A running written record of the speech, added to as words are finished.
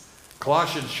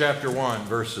Colossians chapter 1,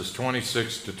 verses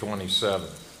 26 to 27.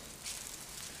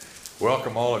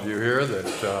 Welcome all of you here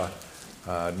that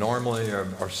normally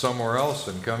are somewhere else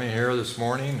and coming here this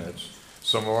morning.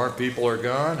 Some of our people are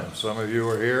gone and some of you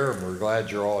are here, and we're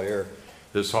glad you're all here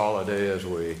this holiday as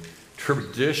we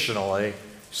traditionally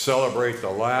celebrate the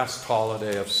last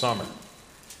holiday of summer.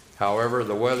 However,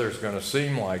 the weather's going to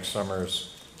seem like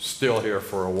summer's still here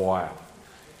for a while.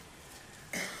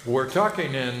 We're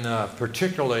talking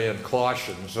particularly in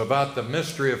Colossians about the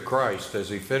mystery of Christ as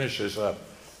he finishes up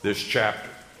this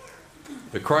chapter.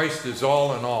 The Christ is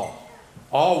all in all.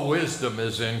 All wisdom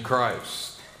is in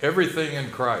Christ. Everything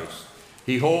in Christ.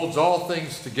 He holds all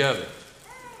things together.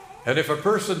 And if a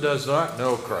person does not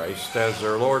know Christ as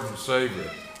their Lord and Savior,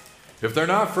 if they're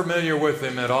not familiar with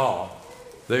him at all,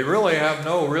 they really have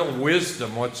no real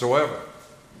wisdom whatsoever.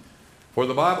 For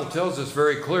the Bible tells us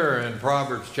very clear in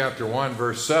Proverbs chapter 1,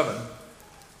 verse 7,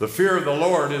 the fear of the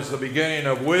Lord is the beginning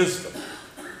of wisdom,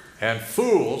 and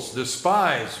fools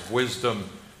despise wisdom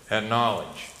and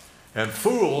knowledge. And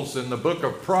fools in the book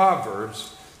of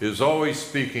Proverbs is always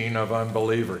speaking of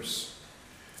unbelievers.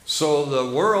 So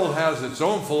the world has its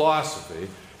own philosophy,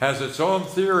 has its own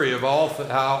theory of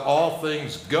how all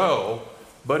things go,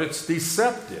 but it's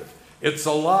deceptive. It's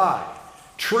a lie.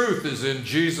 Truth is in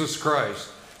Jesus Christ.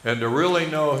 And to really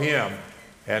know him,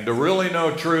 and to really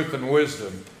know truth and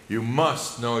wisdom, you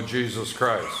must know Jesus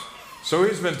Christ. So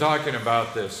he's been talking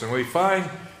about this, and we find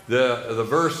the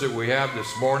verse that we have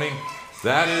this morning.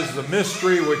 That is the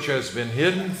mystery which has been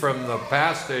hidden from the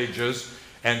past ages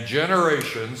and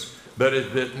generations, but it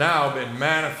has now been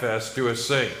manifest to his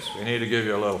saints. We need to give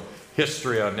you a little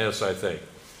history on this, I think.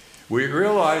 We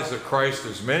realize that Christ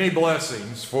has many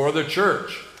blessings for the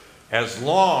church as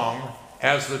long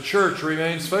as the church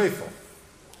remains faithful.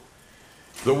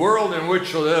 The world in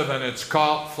which we live and its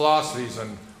philosophies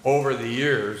and over the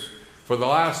years, for the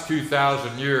last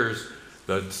 2,000 years,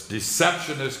 the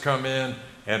deception has come in,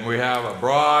 and we have a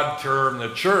broad term,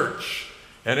 the church,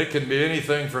 and it can be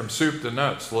anything from soup to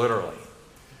nuts, literally.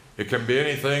 It can be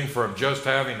anything from just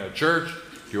having a church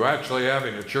to actually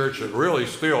having a church that really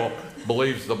still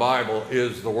believes the Bible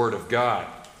is the Word of God.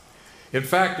 In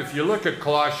fact, if you look at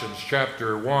Colossians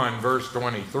chapter 1, verse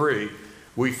 23,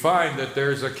 we find that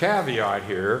there's a caveat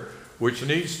here which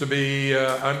needs to be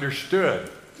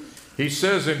understood. He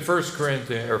says in 1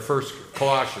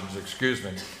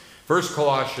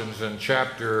 Colossians in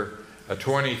chapter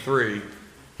 23,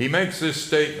 he makes this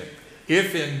statement: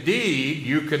 if indeed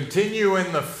you continue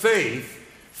in the faith,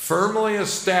 firmly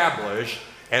established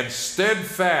and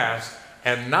steadfast,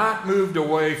 and not moved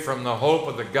away from the hope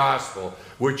of the gospel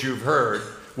which you've heard,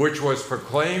 which was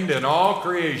proclaimed in all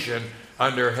creation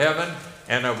under heaven,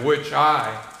 and of which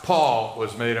I, Paul,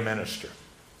 was made a minister.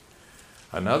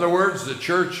 In other words, the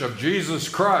church of Jesus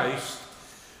Christ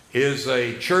is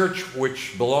a church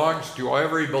which belongs to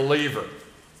every believer.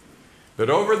 But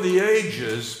over the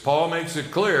ages, Paul makes it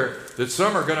clear that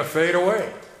some are going to fade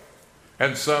away,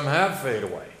 and some have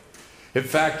faded away. In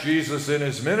fact, Jesus in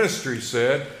his ministry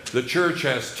said the church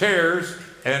has tares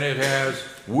and it has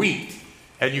wheat.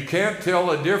 And you can't tell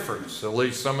the difference, at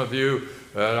least some of you,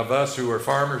 of us who are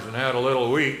farmers and had a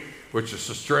little wheat, which is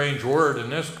a strange word in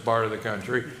this part of the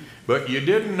country, but you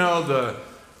didn't know the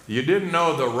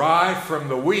rye from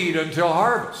the wheat until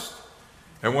harvest.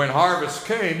 And when harvest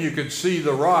came, you could see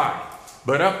the rye.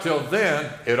 But up till then,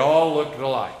 it all looked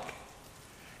alike.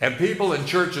 And people in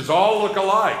churches all look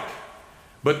alike.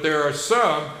 But there are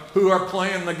some who are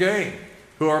playing the game,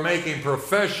 who are making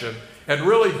profession and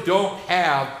really don't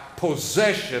have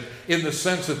possession in the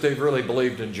sense that they've really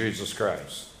believed in Jesus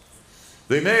Christ.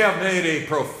 They may have made a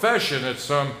profession at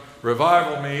some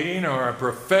revival meeting or a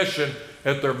profession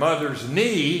at their mother's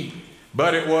knee,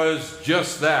 but it was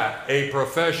just that, a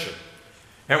profession.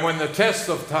 And when the test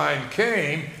of time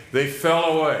came, they fell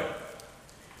away.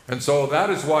 And so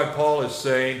that is why Paul is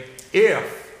saying,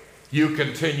 if you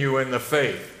continue in the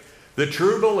faith. The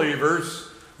true believers,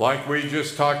 like we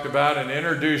just talked about and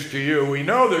introduced to you, we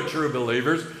know they're true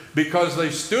believers because they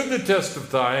stood the test of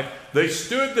time, they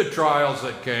stood the trials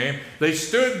that came, they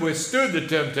withstood the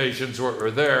temptations that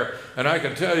were there, and I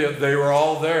can tell you they were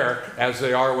all there as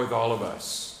they are with all of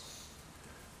us.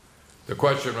 The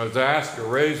question was asked or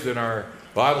raised in our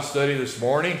Bible study this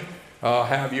morning,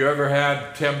 have you ever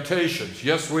had temptations?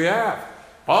 Yes, we have.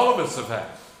 All of us have had.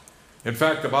 In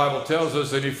fact, the Bible tells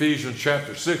us in Ephesians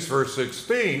chapter 6, verse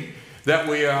 16, that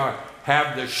we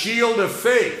have the shield of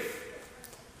faith.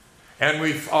 And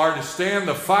we are to stand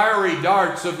the fiery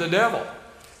darts of the devil.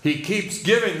 He keeps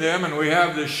giving them, and we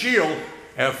have the shield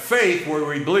of faith where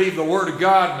we believe the Word of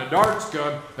God, and the darts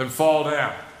come and fall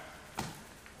down.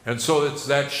 And so it's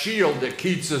that shield that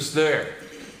keeps us there.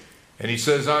 And he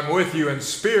says, I'm with you in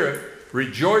spirit,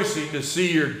 rejoicing to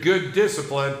see your good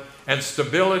discipline and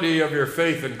stability of your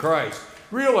faith in Christ.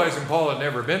 Realizing Paul had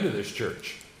never been to this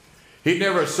church. He'd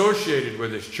never associated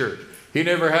with this church. He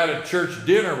never had a church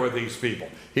dinner with these people.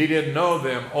 He didn't know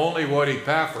them, only what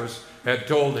Epaphras had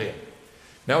told him.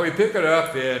 Now we pick it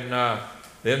up in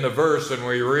the verse and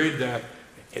we read that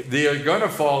they are going to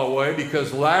fall away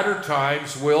because latter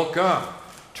times will come.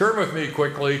 Turn with me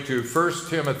quickly to 1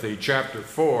 Timothy chapter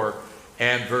 4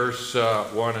 and verse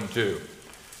 1 and 2.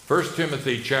 1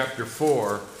 Timothy chapter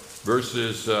 4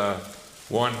 verses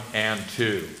 1 and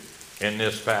 2 in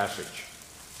this passage.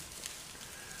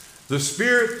 The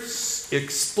Spirit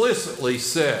explicitly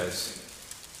says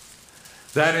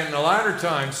that in the latter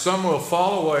times some will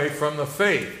fall away from the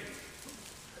faith,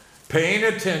 paying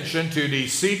attention to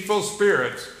deceitful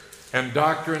spirits and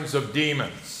doctrines of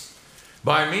demons,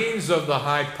 by means of the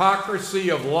hypocrisy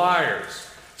of liars,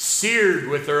 seared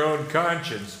with their own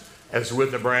conscience as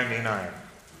with a branding iron.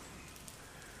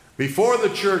 Before the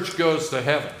church goes to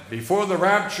heaven, before the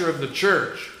rapture of the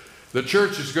church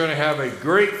is going to have a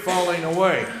great falling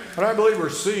away. And I believe we're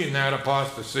seeing that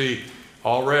apostasy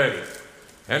already.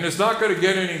 And it's not going to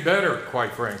get any better,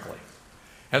 quite frankly.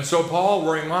 And so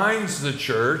Paul reminds the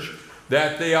church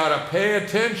that they ought to pay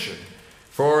attention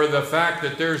for the fact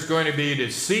that there's going to be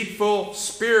deceitful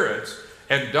spirits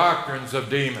and doctrines of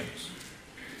demons.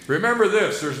 Remember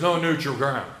this, there's no neutral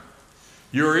ground.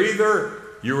 You are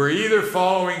either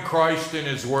following Christ in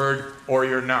his word or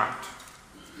you're not.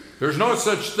 There's no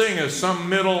such thing as some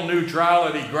middle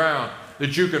neutrality ground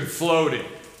that you can float in.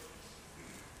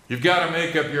 You've got to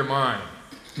make up your mind.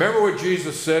 Remember what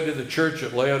Jesus said to the church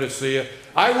at Laodicea?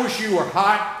 I wish you were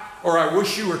hot or I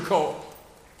wish you were cold.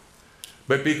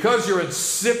 But because you're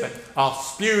insipid, I'll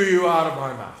spew you out of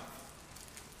my mouth.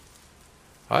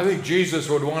 I think Jesus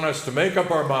would want us to make up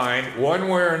our mind one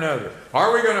way or another.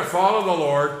 Are we going to follow the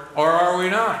Lord or are we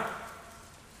not?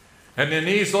 And in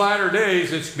these latter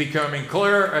days, it's becoming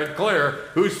clearer and clearer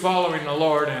who's following the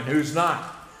Lord and who's not.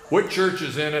 What church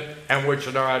is in it and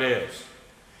which not is.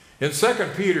 In 2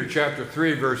 Peter chapter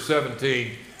 3, verse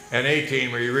 17 and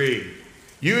 18, we read,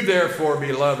 You therefore,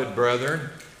 beloved brethren,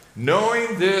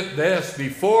 knowing this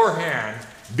beforehand,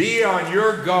 be on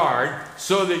your guard,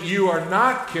 so that you are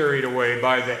not carried away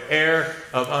by the error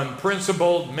of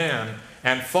unprincipled men,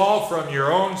 and fall from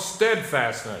your own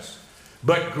steadfastness,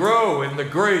 but grow in the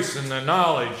grace and the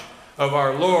knowledge of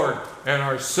our Lord and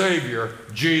our Savior,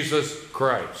 Jesus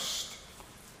Christ.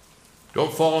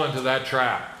 Don't fall into that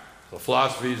trap. The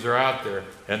philosophies are out there,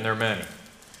 and they're many.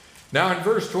 Now in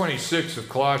verse 26 of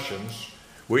Colossians,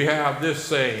 we have this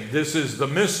saying, This is the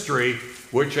mystery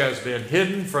which has been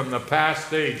hidden from the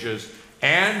past ages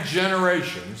and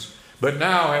generations, but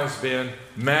now has been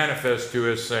manifest to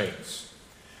his saints.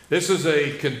 This is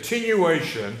a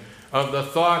continuation of the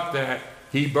thought that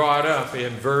he brought up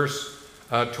in verse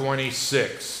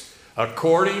 26.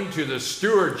 According to the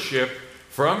stewardship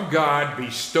from God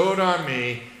bestowed on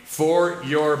me for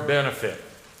your benefit.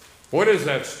 What is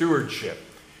that stewardship?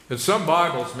 In some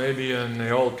Bibles, maybe in the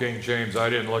Old King James, I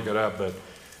didn't look it up, but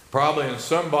probably in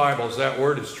some Bibles that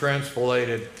word is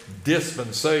translated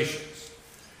dispensations.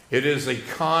 It is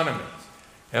economy.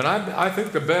 And I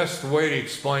think the best way to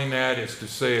explain that is to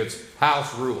say it's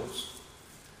house rules.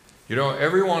 You know,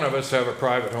 every one of us have a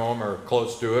private home or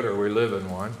close to it, or we live in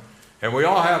one, and we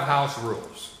all have house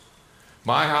rules.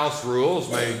 My house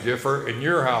rules may differ in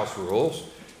your house rules,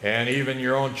 and even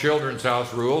your own children's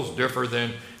house rules differ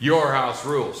than your house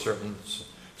rules.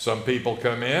 Some people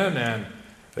come in and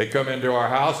they come into our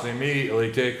house and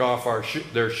immediately take off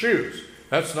their shoes.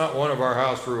 That's not one of our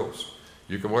house rules.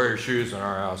 You can wear your shoes in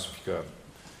our house if you come.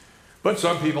 But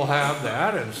some people have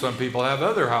that, and some people have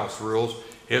other house rules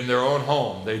in their own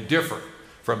home. They differ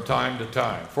from time to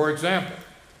time. For example,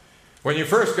 when you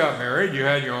first got married, you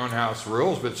had your own house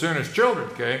rules, but as soon as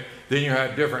children came, then you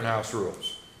had different house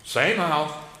rules. Same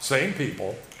house, same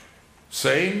people,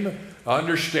 same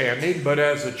understanding, but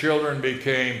as the children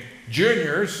became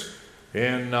juniors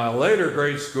in later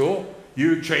grade school,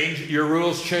 your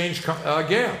rules changed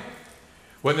again.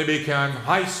 When they become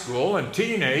high school and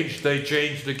teenage, they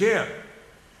changed again.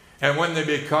 And when they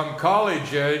become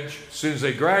college age, as soon as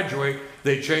they graduate,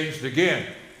 they changed again.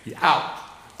 Out.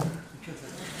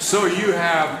 So you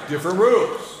have different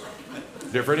rules,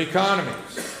 different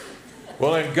economies.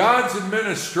 Well, in God's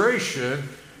administration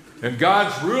and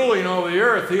God's ruling over the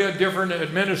earth, he had different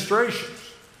administrations.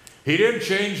 He didn't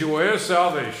change the way of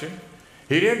salvation.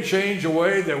 He didn't change the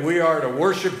way that we are to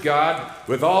worship God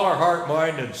with all our heart,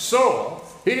 mind, and soul.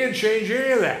 He didn't change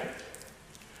any of that.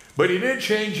 But he did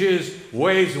change his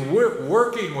ways of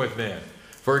working with men.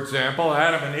 For example,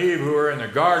 Adam and Eve, who were in the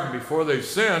garden before they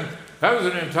sinned, that was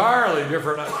an entirely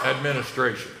different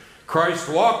administration. Christ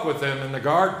walked with them in the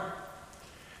garden.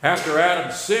 After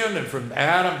Adam sinned, and from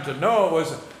Adam to Noah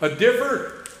was a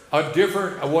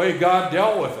different way God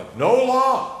dealt with them. No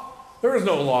law. There was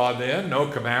no law then, no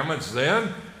commandments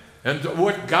then. And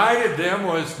what guided them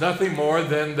was nothing more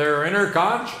than their inner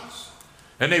conscience.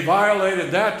 And they violated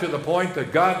that to the point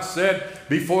that God said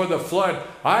before the flood,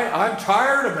 I'm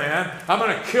tired of man. I'm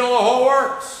going to kill the whole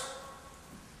works.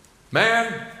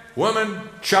 Man, woman,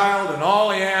 child, and all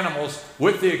the animals,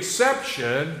 with the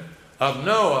exception of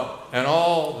Noah and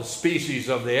all the species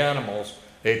of the animals,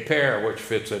 a pair which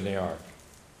fits in the ark.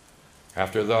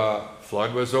 After the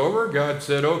flood was over, God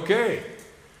said, okay,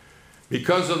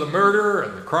 because of the murder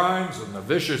and the crimes and the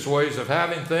vicious ways of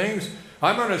having things,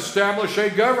 I'm going to establish a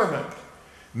government.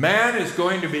 Man is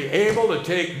going to be able to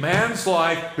take man's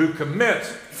life who commits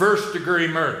first-degree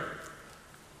murder.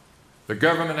 The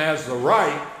government has the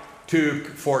right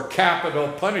for capital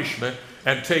punishment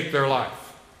and take their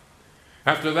life.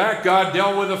 After that, God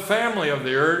dealt with a family of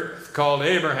the earth called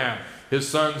Abraham, his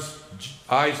sons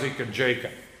Isaac and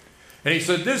Jacob. And he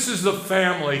said, this is the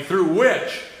family through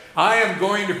which I am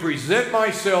going to present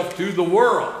myself to the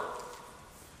world.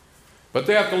 But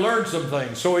they have to learn some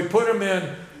things. So he put them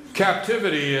in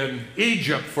captivity in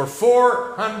Egypt for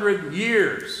 400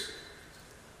 years.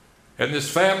 And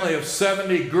this family of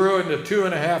 70 grew into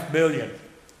 2.5 million.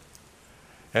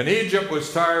 And Egypt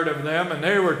was tired of them, and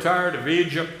they were tired of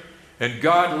Egypt. And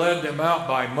God led them out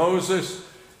by Moses.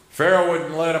 Pharaoh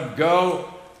wouldn't let them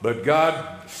go, but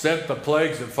God sent the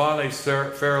plagues, and finally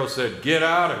Pharaoh said, get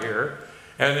out of here.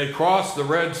 And they crossed the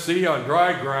Red Sea on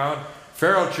dry ground.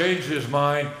 Pharaoh changed his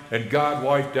mind, and God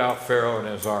wiped out Pharaoh and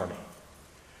his army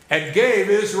and gave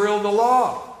Israel the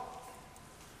law.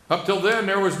 Up till then,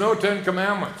 there was no 10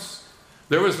 Commandments.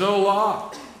 There was no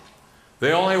law.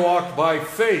 They only walked by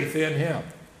faith in him.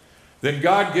 Then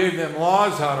God gave them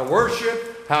laws how to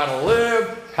worship, how to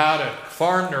live, how to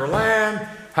farm their land,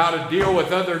 how to deal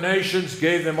with other nations,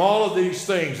 gave them all of these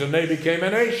things, and they became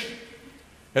a nation.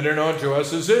 And they're known to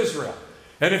us as Israel.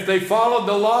 And if they followed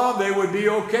the law, they would be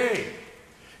okay.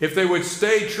 If they would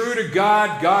stay true to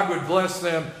God, God would bless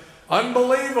them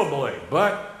unbelievably.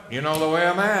 But you know the way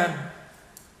of man.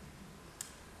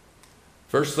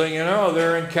 First thing you know,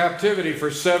 they're in captivity for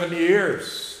 70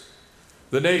 years.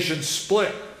 The nation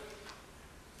split.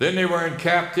 Then they were in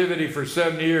captivity for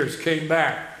 70 years, came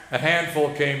back. A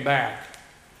handful came back.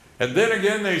 And then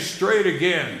again, they strayed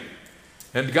again.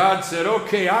 And God said,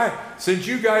 okay, since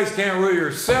you guys can't rule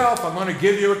yourself, I'm going to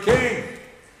give you a king.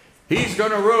 He's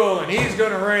going to rule, and he's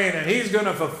going to reign, and he's going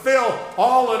to fulfill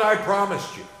all that I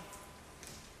promised you.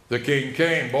 The king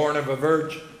came, born of a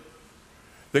virgin.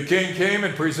 The king came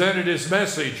and presented his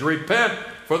message, repent,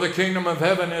 for the kingdom of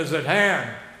heaven is at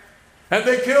hand. And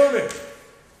they killed him.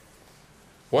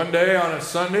 One day on a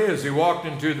Sunday, as he walked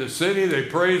into the city, they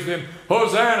praised him,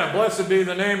 Hosanna, blessed be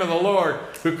the name of the Lord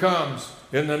who comes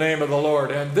in the name of the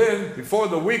Lord. And then, before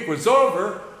the week was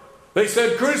over, they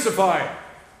said, crucify him.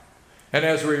 And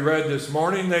as we read this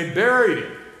morning, they buried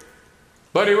him.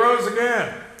 But he rose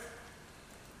again.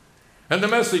 And the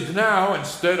message now,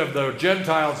 instead of the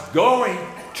Gentiles going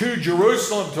to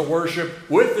Jerusalem to worship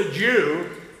with the Jew,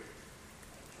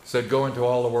 said, go into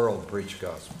all the world and preach the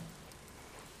gospel.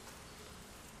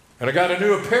 And I got a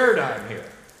new paradigm here.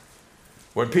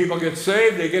 When people get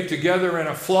saved, they get together in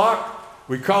a flock.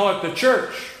 We call it the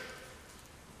church.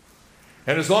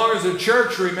 And as long as the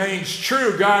church remains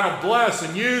true, God will bless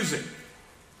and use it.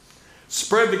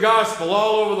 Spread the gospel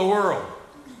all over the world.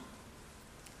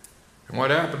 And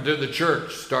what happened to the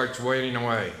church starts waning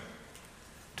away.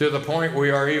 To the point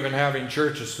we are even having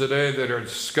churches today that are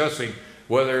discussing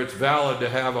whether it's valid to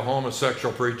have a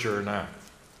homosexual preacher or not.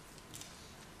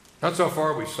 That's how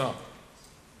far we've sunk.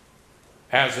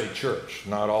 As a church.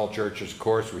 Not all churches, of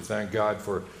course. We thank God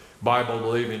for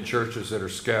Bible-believing churches that are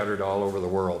scattered all over the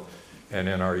world and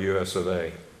in our US of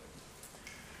A.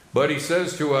 But he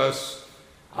says to us,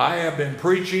 I have been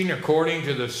preaching according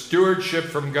to the stewardship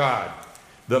from God,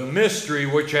 the mystery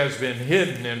which has been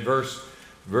hidden in verse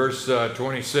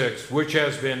 26, which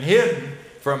has been hidden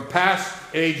from past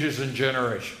ages and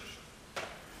generations.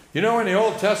 You know, in the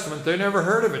Old Testament, they never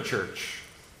heard of a church.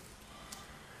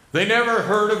 They never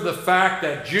heard of the fact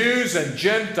that Jews and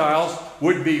Gentiles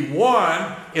would be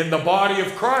one in the body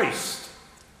of Christ.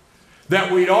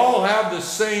 That we'd all have the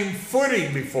same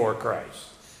footing before Christ.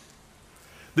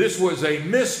 This was a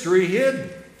mystery hidden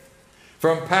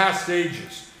from past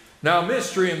ages. Now,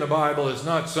 mystery in the Bible is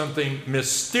not something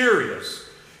mysterious.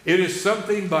 It is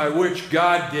something by which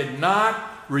God did not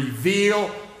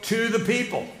reveal to the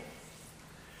people.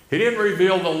 He didn't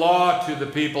reveal the law to the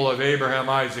people of Abraham,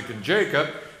 Isaac, and Jacob.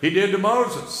 He did to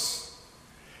Moses.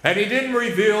 And he didn't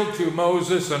reveal to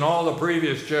Moses and all the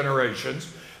previous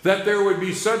generations that there would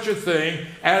be such a thing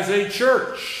as a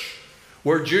church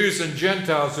where Jews and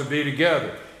Gentiles would be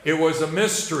together. It was a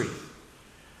mystery.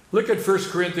 Look at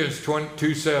 1 Corinthians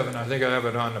 2:7. I think I have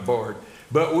it on the board.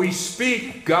 But we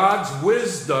speak God's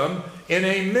wisdom in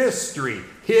a mystery,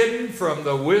 hidden from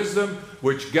the wisdom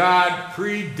which God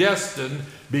predestined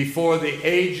before the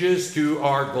ages to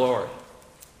our glory.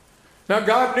 Now,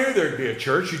 God knew there'd be a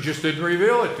church. He just didn't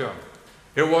reveal it to him.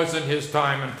 It wasn't his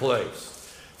time and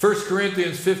place. 1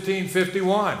 Corinthians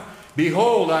 15:51.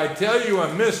 Behold, I tell you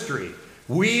a mystery.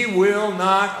 We will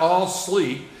not all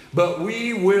sleep, but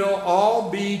we will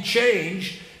all be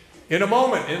changed in a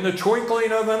moment, in the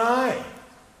twinkling of an eye.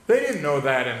 They didn't know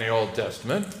that in the Old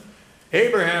Testament.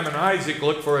 Abraham and Isaac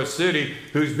looked for a city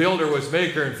whose builder was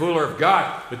maker and fuller of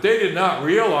God, but they did not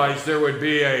realize there would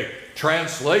be a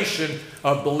translation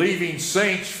of believing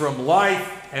saints from life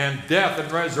and death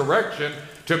and resurrection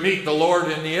to meet the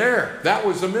Lord in the air. That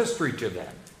was a mystery to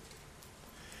them.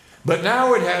 But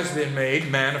now it has been made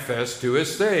manifest to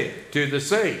the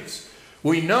saints.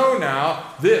 We know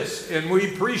now this, and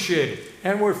we appreciate it,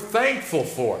 and we're thankful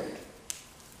for it.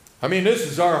 I mean, this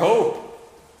is our hope.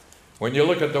 When you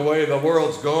look at the way the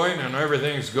world's going and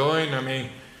everything's going, I mean,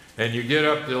 and you get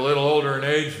up to a little older in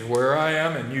age where I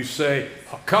am, and you say,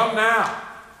 come now.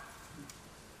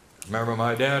 Remember,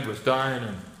 my dad was dying,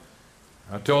 and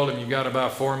I told him, you got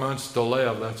about 4 months to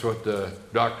live. That's what the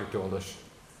doctor told us.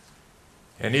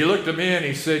 And he looked at me and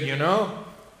he said, you know,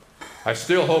 I'm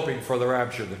still hoping for the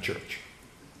rapture of the church.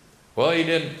 Well, he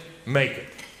didn't make it.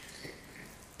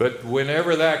 But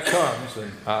whenever that comes,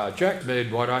 and Jack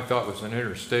made what I thought was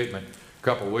an statement a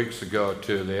couple of weeks ago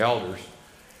to the elders.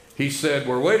 He said,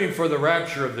 we're waiting for the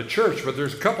rapture of the church, but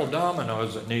there's a couple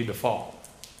dominoes that need to fall.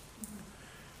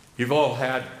 You've all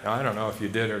had, I don't know if you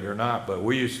did it or not, but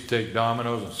we used to take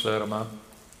dominoes and set them up.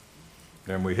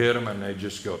 Then we hit them and they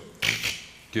just go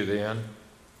to the end.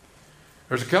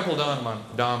 There's a couple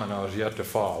dominoes yet to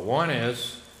fall. One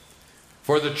is,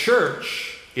 for the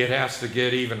church, it has to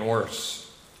get even worse.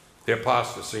 The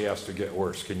apostasy has to get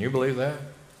worse. Can you believe that?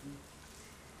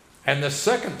 And the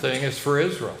second thing is for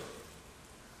Israel.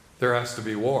 There has to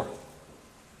be war.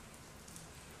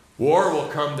 War will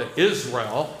come to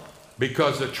Israel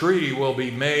because a treaty will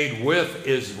be made with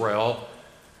Israel.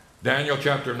 Daniel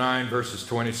chapter 9, verses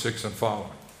 26 and following.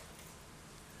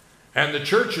 And the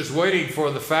church is waiting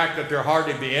for the fact that there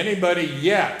hardly be anybody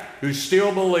yet who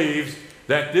still believes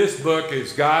that this book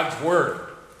is God's word.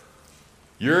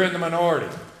 You're in the minority.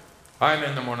 I'm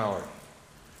in the minority.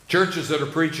 Churches that are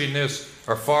preaching this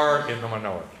are far in the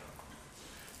minority.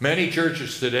 Many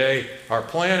churches today are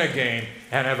playing a game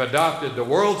and have adopted the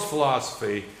world's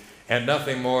philosophy and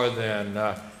nothing more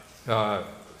than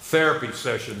therapy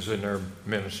sessions in their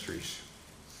ministries.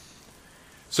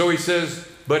 So he says,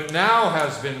 but now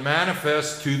has been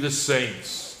manifest to the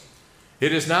saints.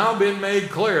 It has now been made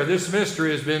clear. This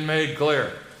mystery has been made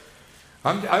clear.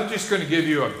 I'm just going to give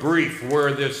you a brief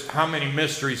where how many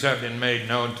mysteries have been made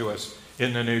known to us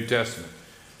in the New Testament.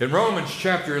 In Romans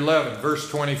chapter 11, verse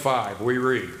 25, we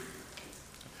read,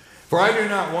 for I do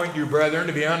not want you, brethren,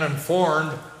 to be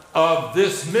uninformed of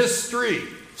this mystery,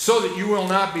 so that you will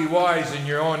not be wise in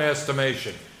your own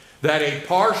estimation, that a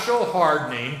partial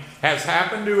hardening has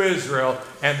happened to Israel,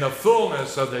 and the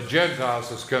fullness of the Gentiles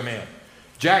has come in.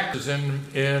 Jack is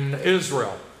in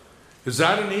Israel. Is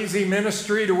that an easy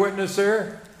ministry to witness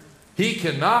there? He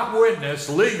cannot witness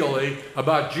legally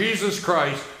about Jesus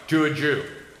Christ to a Jew.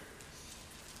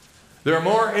 There are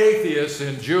more atheists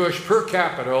in Jewish per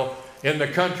capita in the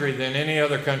country than any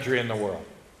other country in the world.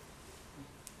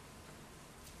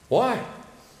 Why?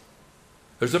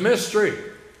 There's a mystery.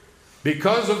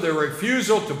 Because of their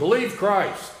refusal to believe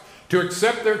Christ, to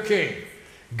accept their king,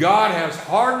 God has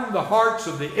hardened the hearts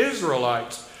of the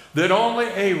Israelites that only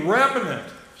a remnant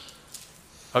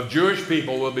of Jewish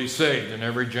people will be saved in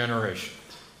every generation.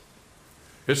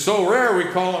 It's so rare we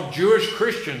call them Jewish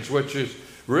Christians, which is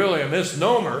really a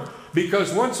misnomer,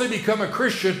 because once they become a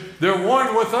Christian, they're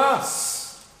one with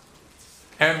us,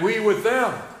 and we with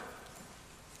them.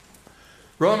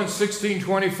 Romans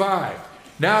 16:25.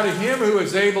 Now to him who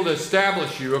is able to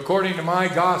establish you according to my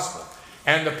gospel,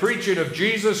 and the preaching of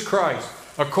Jesus Christ,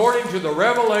 according to the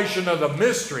revelation of the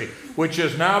mystery, which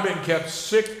has now been kept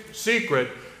secret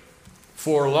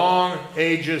for long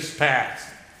ages past.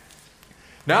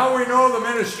 Now we know the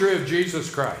ministry of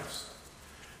Jesus Christ.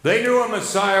 They knew a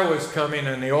Messiah was coming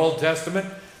in the Old Testament.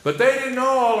 But they didn't know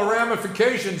all the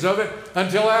ramifications of it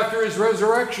until after his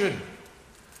resurrection,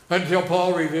 until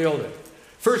Paul revealed it.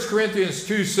 1 Corinthians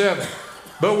 2:7,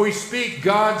 but we speak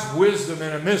God's wisdom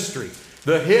in a mystery,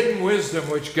 the hidden wisdom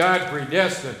which God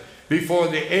predestined before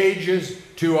the ages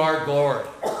to our glory.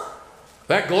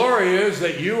 That glory is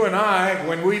that you and I,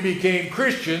 when we became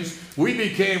Christians, we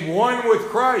became one with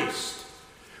Christ.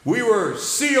 We were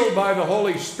sealed by the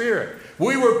Holy Spirit.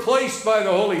 We were placed by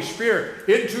the Holy Spirit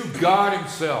into God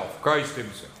himself, Christ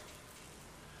himself.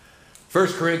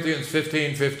 1 Corinthians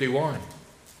 15:51.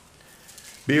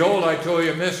 Behold, I tell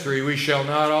you a mystery. We shall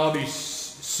not all be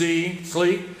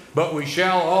sleep, but we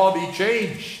shall all be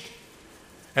changed.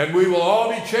 And we will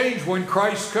all be changed when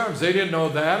Christ comes. They didn't know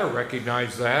that or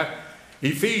recognize that.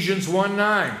 Ephesians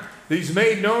 1:9. He's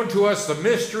made known to us the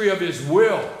mystery of his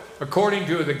will, according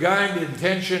to the kind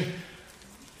intention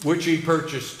which he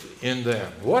purchased in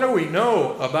them. What do we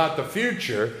know about the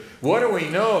future? What do we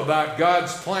know about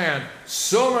God's plan?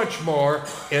 So much more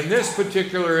in this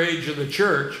particular age of the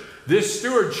church, this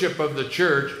stewardship of the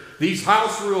church, these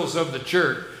house rules of the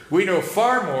church. We know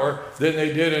far more than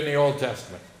they did in the Old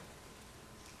Testament.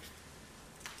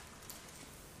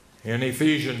 In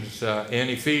Ephesians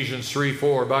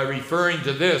 3:4, by referring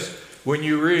to this, when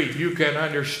you read, you can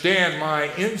understand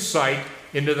my insight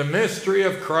into the mystery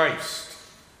of Christ.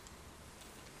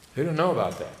 They didn't know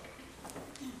about that.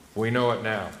 We know it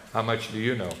now. How much do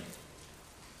you know?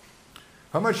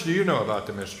 How much do you know about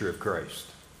the mystery of Christ?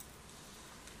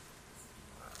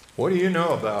 What do you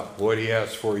know about what he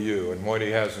has for you and what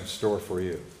he has in store for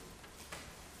you?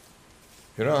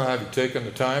 You know, have you taken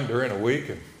the time during a week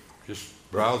and just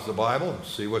browse the Bible and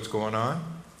see what's going on?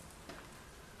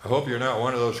 I hope you're not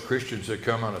one of those Christians that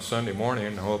come on a Sunday morning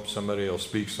and hope somebody will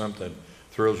speak something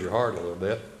that thrills your heart a little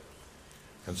bit.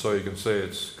 And so you can say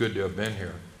it's good to have been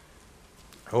here.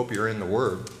 I hope you're in the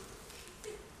Word.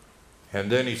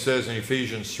 And then he says in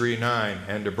Ephesians 3:9,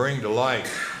 and to bring to light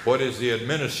what is the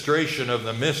administration of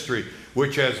the mystery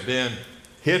which has been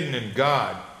hidden in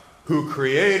God, who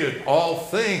created all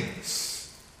things.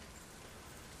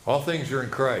 All things are in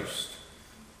Christ.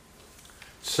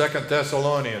 2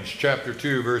 Thessalonians chapter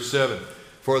 2, verse 7,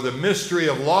 for the mystery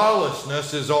of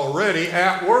lawlessness is already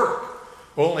at work.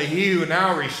 Only he who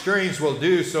now restrains will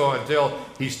do so until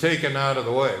he's taken out of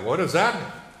the way. What does that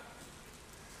mean?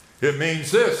 It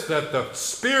means this, that the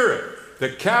spirit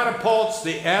that catapults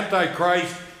the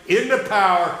Antichrist into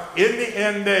power in the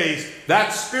end days, that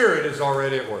spirit is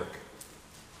already at work.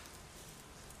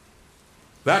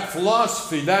 That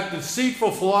philosophy, that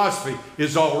deceitful philosophy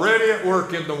is already at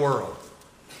work in the world.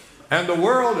 And the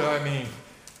world, I mean,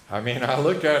 I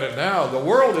look at it now, the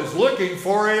world is looking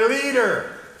for a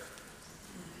leader.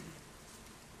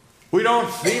 We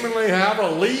don't seemingly have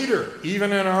a leader,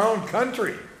 even in our own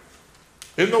country,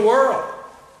 in the world.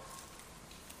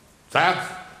 It's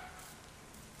absent.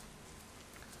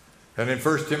 And in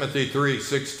 1 Timothy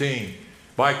 3:16,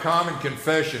 by common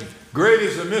confession, great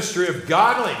is the mystery of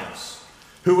godliness,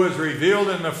 who was revealed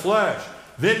in the flesh,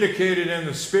 vindicated in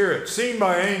the spirit, seen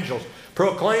by angels,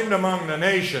 proclaimed among the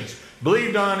nations,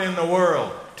 believed on in the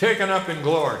world, taken up in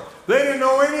glory. They didn't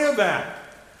know any of that.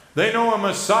 They know a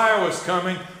Messiah was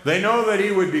coming. They know that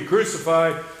he would be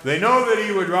crucified. They know that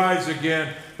he would rise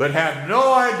again, but had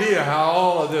no idea how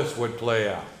all of this would play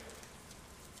out.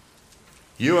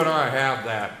 You and I have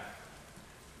that.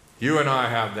 You and I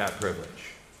have that privilege.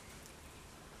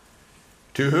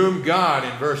 To whom God,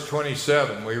 in verse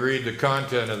 27, we read the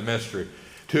content of the mystery.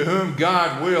 To whom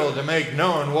God willed to make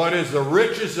known what is the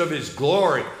riches of his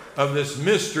glory of this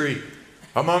mystery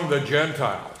among the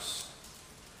Gentiles.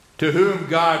 To whom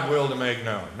God willed to make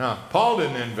known. Now, Paul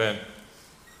didn't invent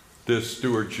this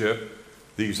stewardship,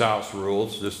 these house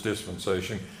rules, this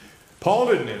dispensation. Paul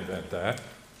didn't invent that.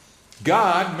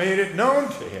 God made it known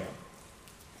to him.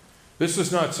 This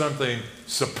is not something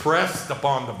suppressed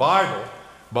upon the Bible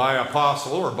by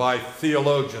apostle or by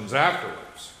theologians afterwards.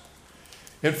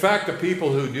 In fact, the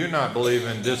people who do not believe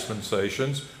in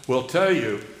dispensations will tell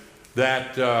you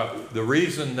that the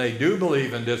reason they do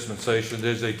believe in dispensations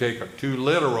is they take a too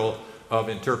literal of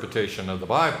interpretation of the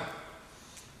Bible.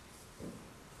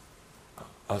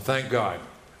 Thank God.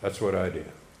 That's what I do.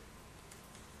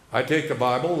 I take the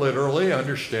Bible literally,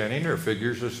 understanding their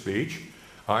figures of speech.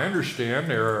 I understand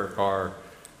there are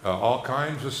all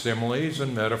kinds of similes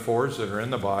and metaphors that are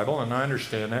in the Bible, and I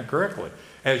understand that correctly,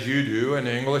 as you do in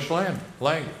English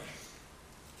language.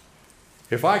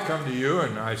 If I come to you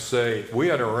and I say, we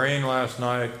had a rain last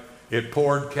night, it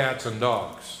poured cats and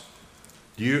dogs.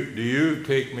 Do you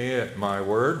take me at my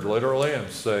word literally and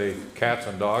say cats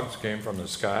and dogs came from the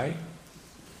sky?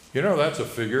 You know, that's a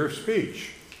figure of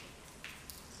speech.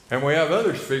 And we have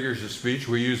other figures of speech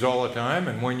we use all the time,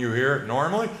 and when you hear it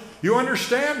normally, you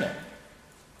understand it.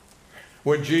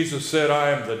 When Jesus said, I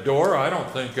am the door, I don't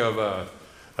think of a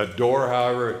door,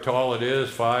 however tall it is,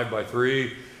 5 by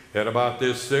 3, and about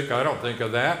this thick. I don't think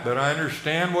of that, but I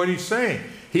understand what he's saying.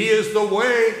 He is the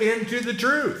way into the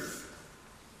truth.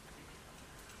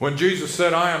 When Jesus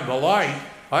said, I am the light,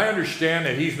 I understand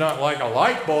that he's not like a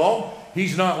light bulb.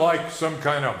 He's not like some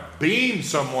kind of beam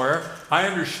somewhere. I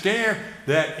understand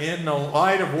that in the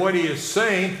light of what he is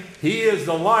saying, he is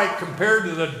the light compared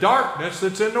to the darkness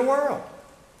that's in the world.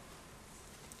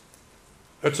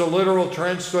 It's a literal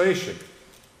translation.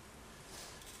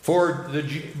 But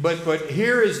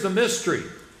here is the mystery.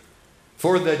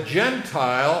 For the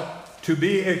Gentile to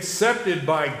be accepted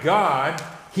by God,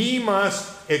 he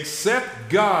must accept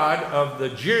God of the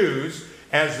Jews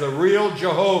as the real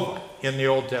Jehovah in the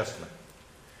Old Testament.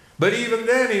 But even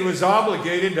then, he was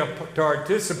obligated to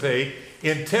participate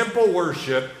in temple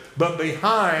worship, but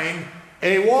behind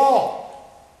a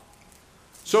wall.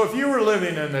 So if you were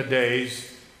living in the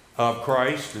days of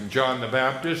Christ and John the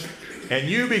Baptist, and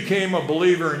you became a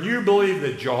believer, and you believed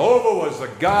that Jehovah was the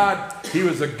God, he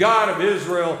was the God of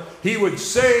Israel, he would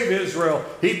save Israel,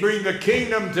 he'd bring the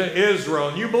kingdom to Israel,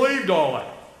 and you believed all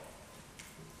that.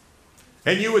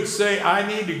 And you would say, I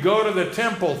need to go to the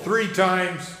temple 3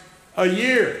 times a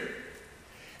year.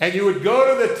 And you would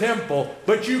go to the temple,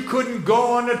 but you couldn't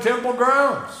go on the temple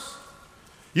grounds.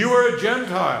 You were a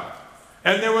Gentile.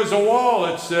 And there was a wall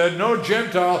that said, no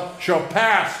Gentile shall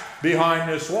pass behind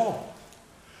this wall.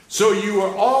 So you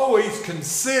were always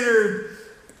considered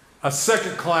a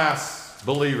second-class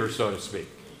believer, so to speak.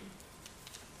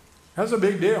 That's a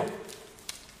big deal.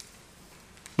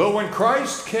 But when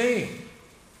Christ came,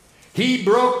 he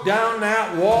broke down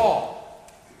that wall.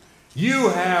 You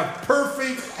have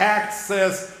perfect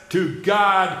access to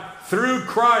God through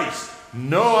Christ.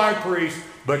 No high priest,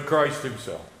 but Christ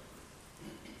himself.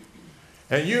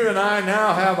 And you and I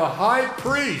now have a high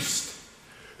priest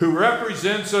who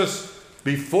represents us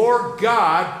before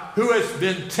God, who has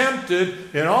been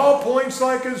tempted in all points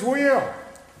like as we are.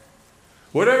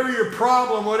 Whatever your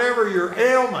problem, whatever your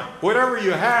ailment, whatever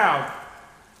you have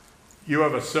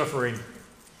a suffering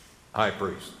high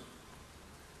priest.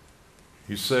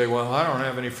 You say, well, I don't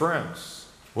have any friends.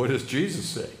 What does Jesus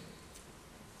say?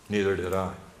 Neither did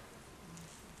I.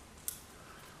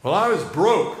 Well, I was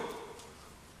broke.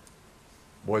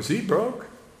 Was he broke?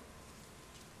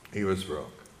 He was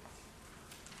broke.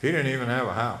 He didn't even have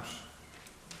a house.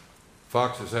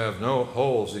 Foxes have no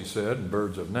holes, he said, and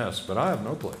birds have nests, but I have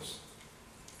no place.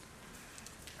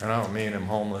 And I don't mean him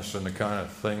homeless in the kind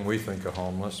of thing we think of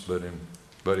homeless, but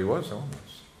he was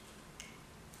homeless.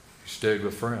 He stayed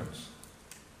with friends.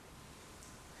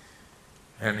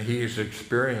 And he's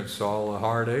experienced all the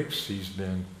heartaches. He's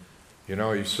been,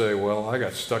 you say, well, I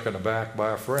got stuck in the back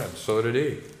by a friend. So did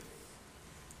he.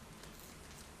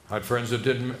 I had friends that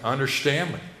didn't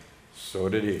understand me. So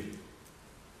did he.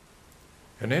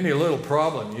 And any little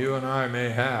problem you and I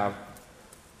may have,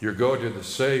 you go to the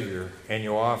Savior and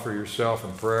you offer yourself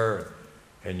in prayer,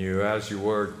 and you, as you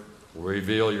were,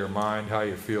 reveal your mind, how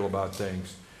you feel about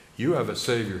things. You have a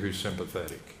Savior who's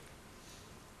sympathetic.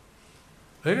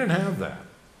 They didn't have that.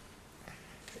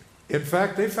 In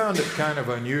fact, they found it kind of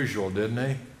unusual, didn't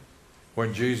they?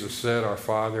 When Jesus said, Our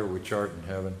Father, which art in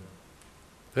heaven.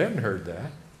 They hadn't heard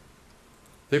that.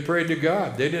 They prayed to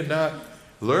God. They did not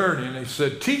learn, and they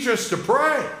said, teach us to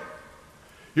pray.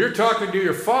 You're talking to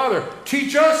your Father.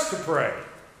 Teach us to pray.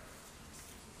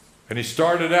 And he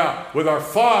started out with our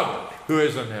Father who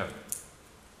is in heaven.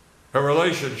 A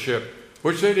relationship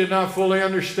which they did not fully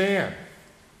understand.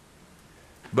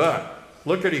 But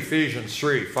look at Ephesians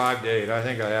 3, 5-8. I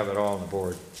think I have it all on the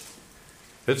board.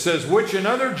 It says, which in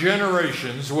other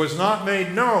generations was not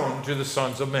made known to the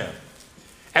sons of men,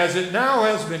 as it now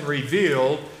has been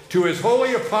revealed to his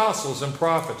holy apostles and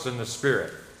prophets in the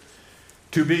Spirit.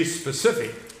 To be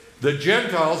specific, the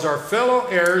Gentiles are fellow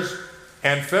heirs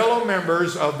and fellow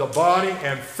members of the body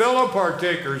and fellow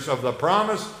partakers of the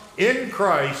promise in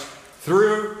Christ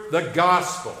through the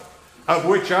gospel, of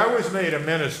which I was made a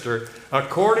minister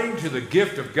according to the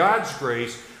gift of God's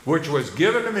grace, which was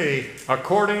given to me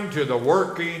according to the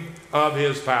working of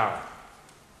his power.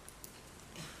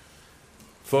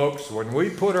 Folks, when we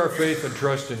put our faith and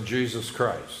trust in Jesus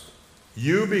Christ,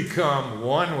 you become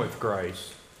one with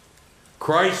Christ.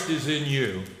 Christ is in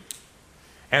you.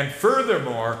 And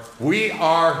furthermore, we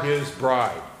are his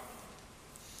bride.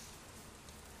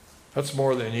 That's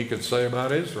more than you can say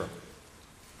about Israel.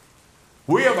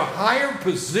 We have a higher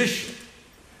position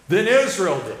than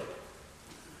Israel did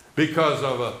because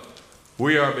of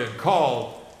we are been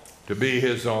called to be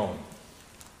his own.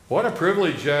 What a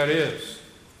privilege that is.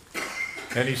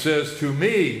 And he says, to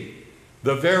me,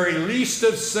 the very least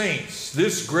of saints,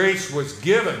 this grace was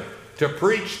given to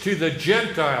preach to the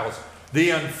Gentiles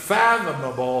the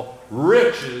unfathomable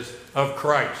riches of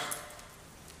Christ.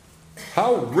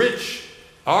 How rich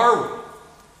are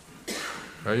we?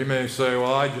 Now you may say,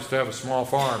 well, I just have a small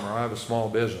farm, or I have a small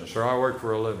business, or I work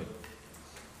for a living,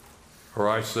 or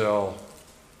I sell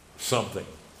something,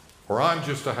 or I'm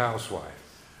just a housewife.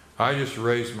 I just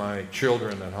raise my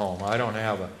children at home. I don't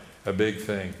have a big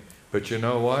thing. But you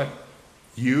know what?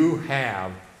 You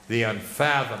have the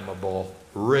unfathomable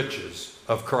riches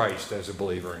of Christ as a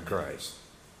believer in Christ.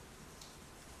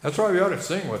 That's why we ought to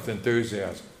sing with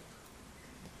enthusiasm.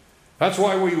 That's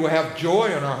why we have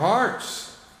joy in our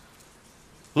hearts.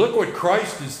 Look what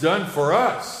Christ has done for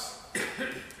us.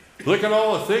 Look at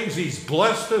all the things he's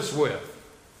blessed us with.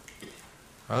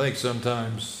 I think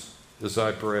sometimes as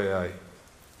I pray,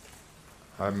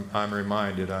 I'm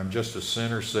reminded I'm just a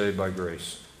sinner saved by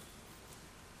grace.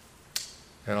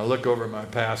 And I look over my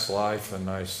past life and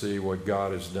I see what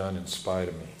God has done in spite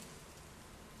of me.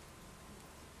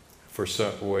 For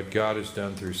what God has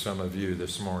done through some of you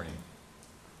this morning.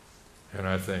 And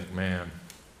I think, man,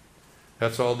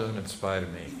 that's all done in spite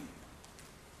of me.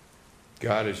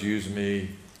 God has used me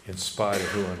in spite of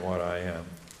who and what I am.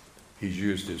 He's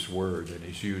used his word and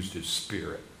he's used his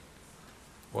spirit.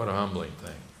 What a humbling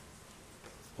thing.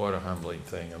 What a humbling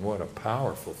thing and what a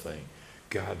powerful thing.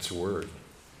 God's word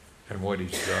and what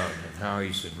he's done and how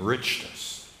he's enriched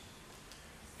us.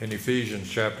 In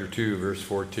Ephesians chapter 2, verse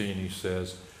 14, he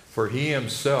says, for he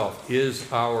himself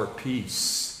is our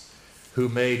peace, who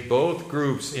made both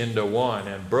groups into one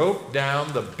and broke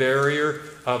down the barrier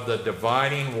of the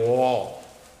dividing wall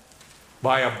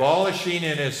by abolishing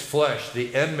in his flesh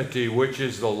the enmity which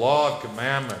is the law of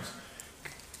commandments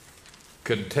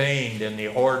contained in the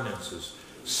ordinances,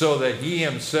 so that he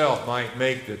himself might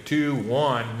make the two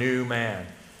one new man,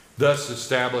 thus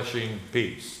establishing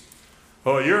peace.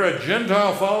 Oh, you're a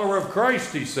Gentile follower of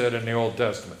Christ, he said in the Old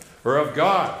Testament, or of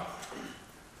God.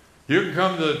 You can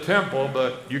come to the temple,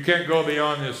 but you can't go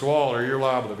beyond this wall or you're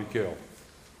liable to be killed.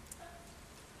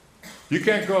 You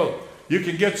can't go. You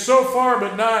can get so far,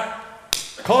 but not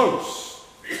close.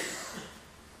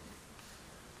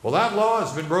 Well, that law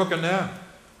has been broken down.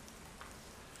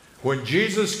 When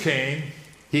Jesus came,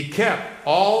 he kept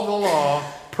all the law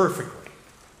perfectly.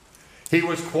 He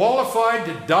was qualified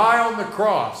to die on the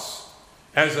cross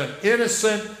as an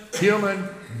innocent human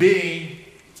being,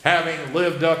 having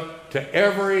lived up to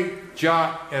every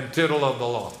jot and tittle of the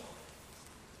law.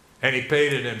 And he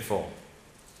paid it in full.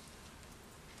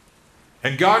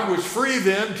 And God was free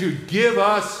then to give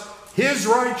us his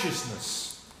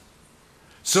righteousness,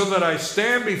 so that I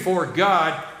stand before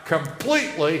God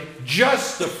completely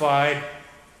justified.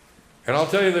 And I'll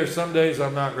tell you, there's some days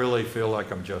I'm not really feel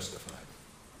like I'm justified.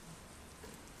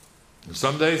 And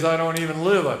some days I don't even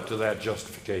live up to that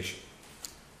justification.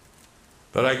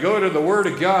 But I go to the Word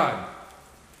of God,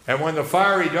 and when the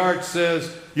fiery dart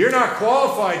says, you're not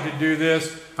qualified to do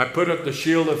this, I put up the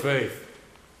shield of faith.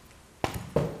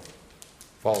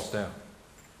 Falls down.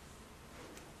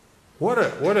 What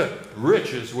a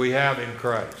riches we have in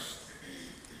Christ,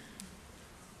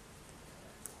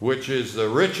 which is the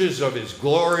riches of his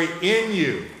glory in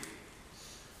you,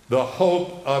 the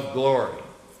hope of glory.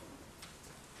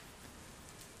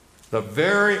 The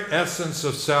very essence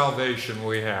of salvation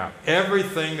we have.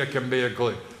 Everything that can be a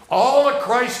clue. All that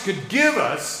Christ could give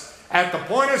us at the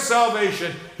point of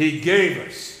salvation, he gave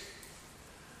us.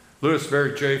 Louis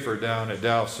Berry Chafer down at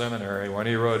Dow Seminary, when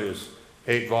he wrote his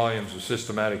 8 volumes of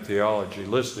systematic theology,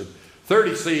 listed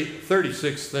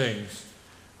 36 things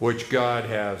which God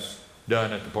has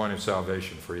done at the point of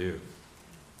salvation for you.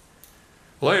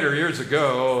 Later, years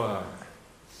ago,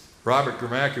 Robert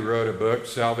Gromacki wrote a book,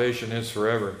 Salvation is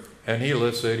Forever, and he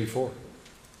lists 84.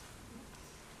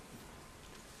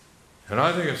 And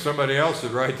I think if somebody else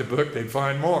would write the book, they'd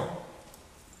find more.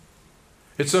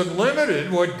 It's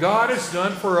unlimited what God has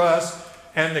done for us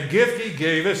and the gift he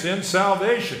gave us in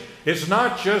salvation. It's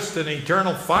not just an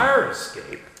eternal fire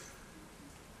escape.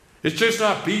 It's just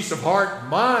not peace of heart and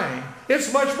mind.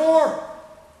 It's much more.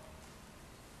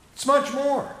 It's much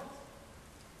more.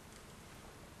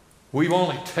 We've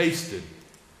only tasted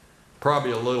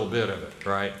probably a little bit of it,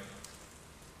 right?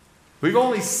 We've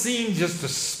only seen just a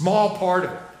small part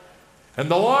of it. And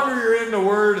the longer you're in the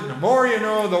Word and the more you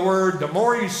know the Word, the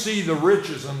more you see the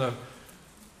riches and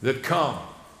that come.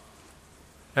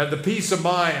 And the peace of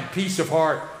mind and peace of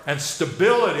heart and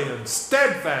stability and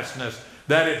steadfastness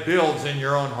that it builds in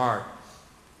your own heart.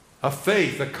 A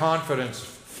faith, a confidence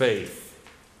faith.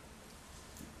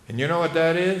 And you know what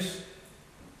that is?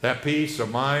 that peace of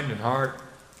mind and heart?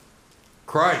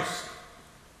 Christ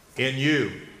in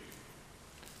you,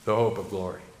 the hope of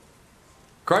glory.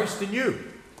 Christ in you.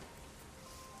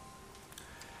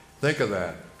 Think of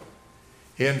that.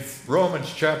 In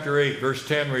Romans chapter 8, verse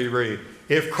 10, we read,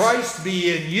 if Christ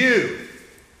be in you,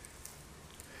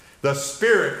 the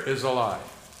Spirit is alive.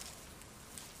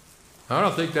 I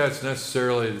don't think that's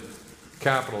necessarily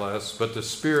capital S, but the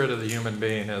spirit of the human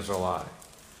being is alive.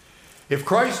 If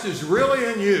Christ is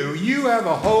really in you, you have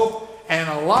a hope and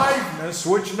aliveness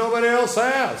which nobody else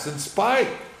has, in spite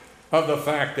of the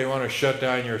fact they want to shut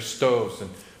down your stoves and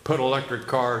put electric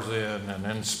cars in, and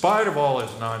in spite of all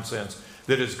this nonsense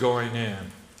that is going in.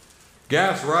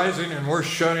 Gas rising and we're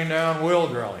shutting down wheel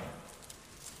drilling.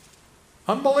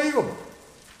 Unbelievable.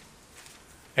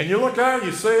 And you look at it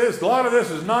and you say, a lot of this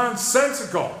is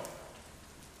nonsensical.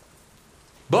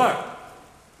 But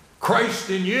Christ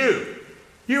in you,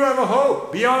 you have a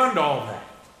hope beyond all that.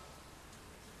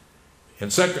 In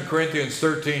 2 Corinthians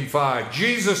 13:5,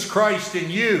 Jesus Christ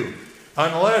in you,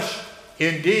 unless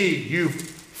indeed you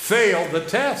fail the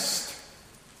test.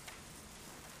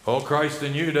 Oh, Christ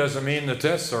in you doesn't mean the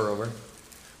tests are over.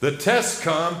 The tests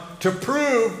come to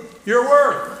prove your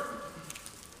worth,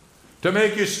 to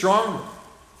make you stronger.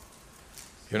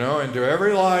 You know, into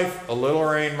every life, a little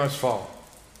rain must fall.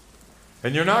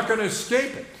 And you're not going to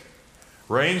escape it.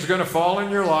 Rain's going to fall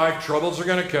in your life, troubles are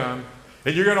going to come,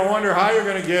 and you're going to wonder how you're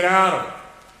going to get out of it.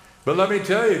 But let me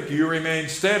tell you, you remain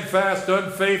steadfast,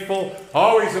 unfaithful,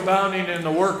 always abounding in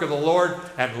the work of the Lord,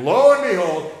 and lo and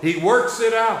behold, He works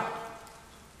it out.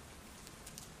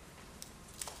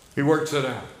 He works it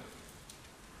out.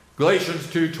 Galatians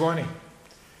 2:20.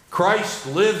 Christ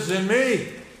lives in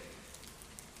me.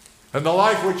 And the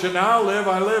life which I now live,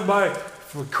 I live by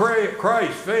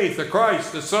Christ, faith of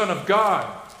Christ, the Son of God.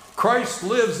 Christ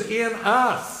lives in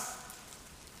us.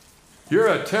 You're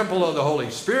a temple of the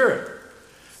Holy Spirit.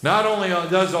 Not only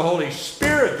does the Holy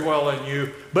Spirit dwell in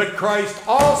you, but Christ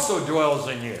also dwells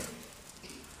in you.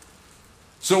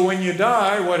 So when you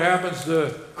die, what happens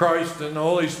to Christ and the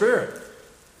Holy Spirit?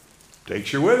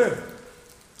 Takes you with Him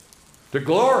to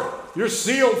glory. You're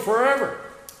sealed forever.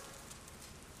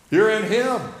 You're in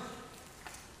Him.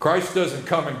 Christ doesn't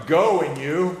come and go in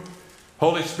you.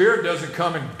 Holy Spirit doesn't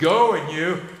come and go in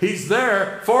you. He's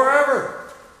there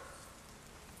forever.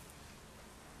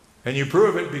 And you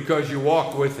prove it because you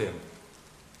walk with Him.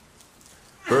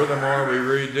 Furthermore, we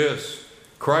read this.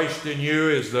 Christ in you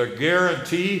is the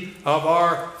guarantee of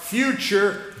our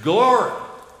future glory.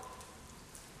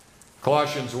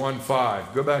 Colossians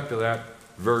 1:5. Go back to that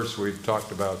verse we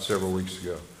talked about several weeks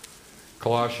ago.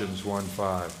 Colossians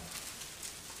 1:5.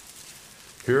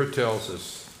 Here it tells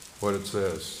us what it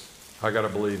says. I got to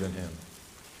believe in Him.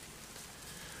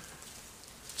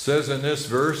 It says in this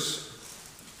verse,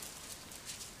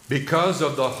 because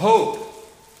of the hope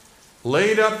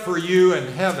laid up for you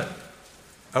in heaven,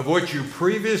 of which you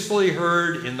previously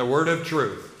heard in the word of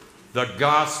truth, the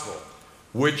gospel,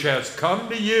 which has come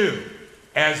to you,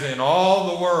 as in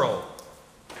all the world,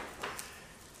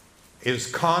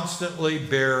 is constantly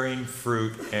bearing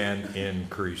fruit and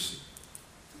increasing.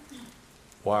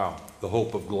 Wow, the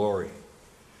hope of glory.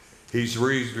 He's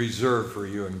reserved for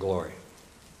you in glory.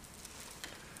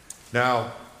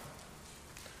 Now,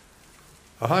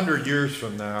 100 years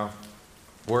from now,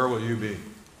 where will you be?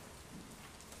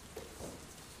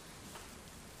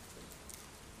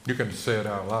 You can say it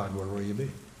out loud. Where will you be?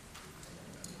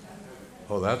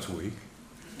 Oh, that's weak.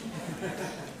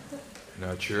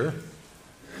 Not sure?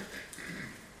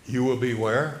 You will be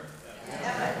where?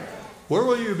 Where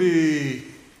will you be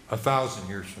 1,000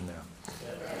 years from now?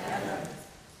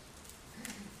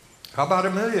 How about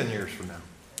 1,000,000 years from now?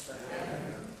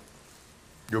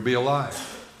 You'll be alive.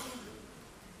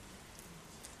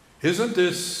 Isn't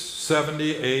this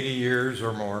 70, 80 years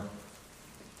or more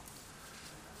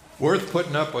worth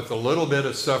putting up with a little bit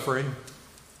of suffering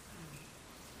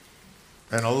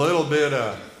and a little bit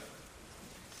of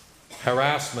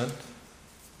harassment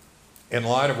in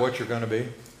light of what you're going to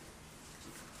be?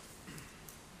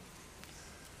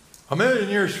 1,000,000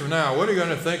 years from now, what are you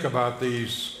going to think about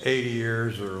these 80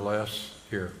 years or less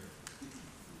here?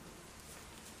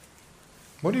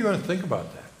 What are you going to think about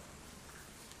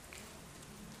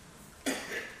that?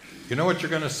 You know what you're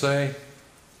going to say?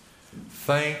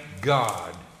 Thank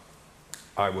God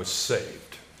I was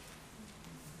saved.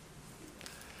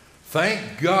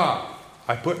 Thank God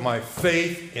I put my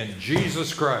faith in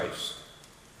Jesus Christ.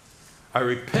 I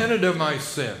repented of my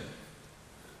sin.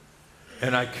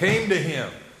 And I came to Him.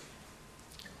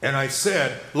 And I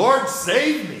said, Lord,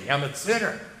 save me. I'm a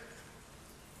sinner.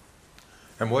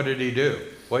 And what did He do?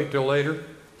 Wait till later?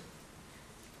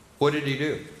 What did he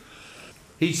do?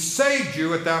 He saved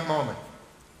you at that moment.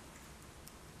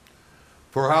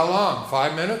 For how long?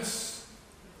 5 minutes?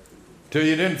 Till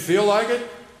you didn't feel like it?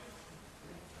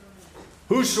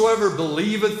 Whosoever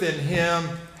believeth in him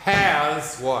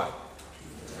has what?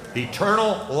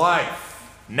 Eternal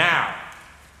life. Now.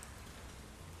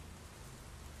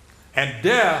 And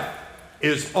death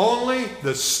is only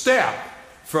the step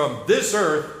from this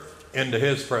earth into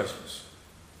his presence.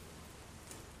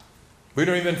 We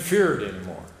don't even fear it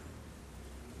anymore.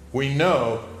 We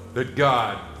know that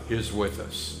God is with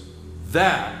us.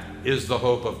 That is the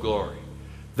hope of glory.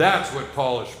 That's what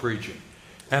Paul is preaching.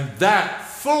 And that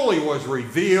fully was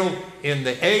revealed in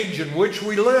the age in which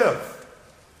we live.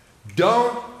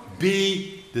 Don't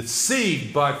be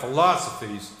deceived by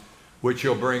philosophies which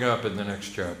he'll bring up in the next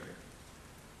chapter.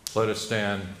 Let us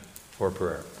stand for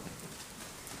prayer.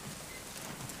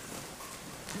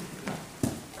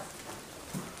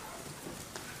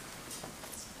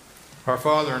 Our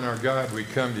Father and our God, we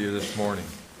come to you this morning.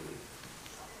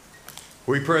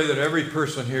 We pray that every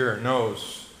person here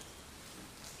knows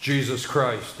Jesus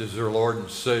Christ is their Lord and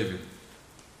Savior.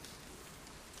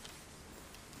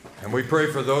 And we pray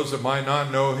for those that might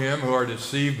not know him, who are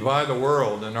deceived by the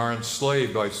world and are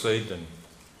enslaved by Satan.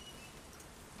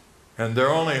 And their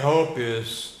only hope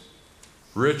is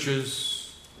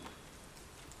riches,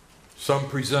 some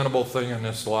presentable thing in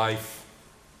this life,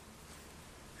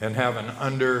 and having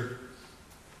under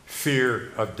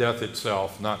fear of death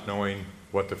itself, not knowing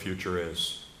what the future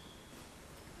is.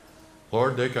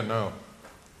 Lord, they can know.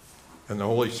 And the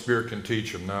Holy Spirit can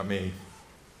teach them, not me.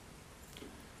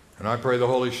 And I pray the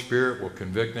Holy Spirit will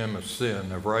convict them of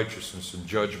sin, of righteousness, and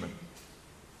judgment,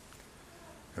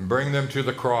 and bring them to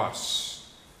the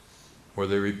cross, where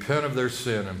they repent of their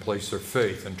sin and place their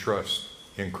faith and trust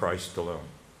in Christ alone.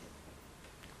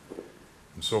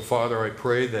 And so, Father, I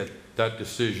pray that that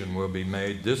decision will be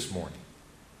made this morning.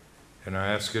 And I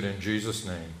ask it in Jesus'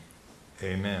 name.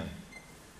 Amen.